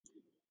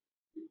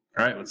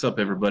All right, what's up,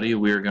 everybody?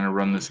 We are going to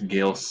run this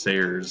Gale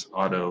Sayers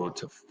auto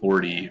to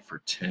 40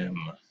 for Tim.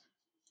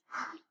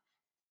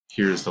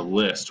 Here's the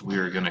list. We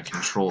are going to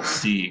Control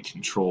C,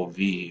 Control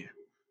V,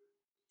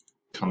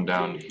 come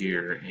down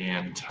here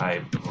and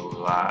type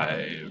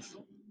live.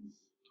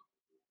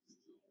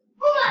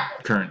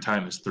 Current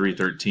time is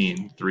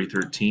 3:13,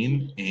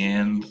 3:13,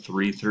 and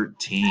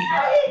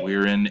 3:13.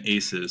 We're in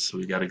aces, so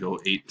we got to go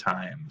 8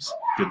 times.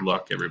 Good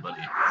luck,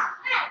 everybody.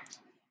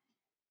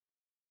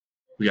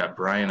 We got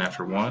Brian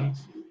after 1,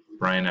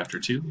 Brian after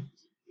 2,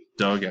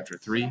 Doug after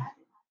 3,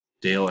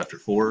 Dale after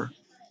 4,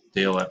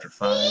 Dale after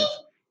 5,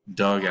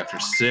 Doug after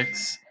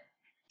 6,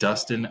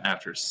 Dustin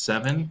after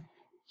 7.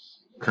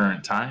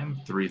 Current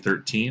time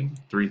 3:13,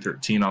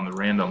 3:13 on the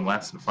random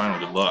last and final.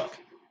 Good luck.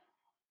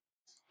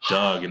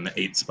 Doug in the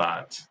 8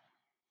 spot.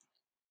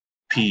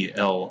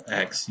 PLXUTF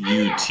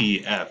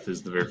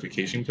is the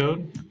verification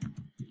code.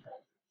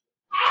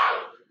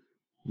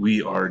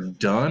 We are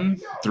done.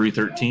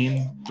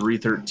 3:13,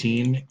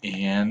 3:13,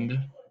 and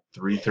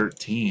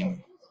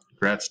 3:13.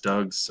 Congrats,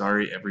 Doug.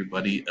 Sorry,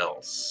 everybody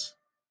else.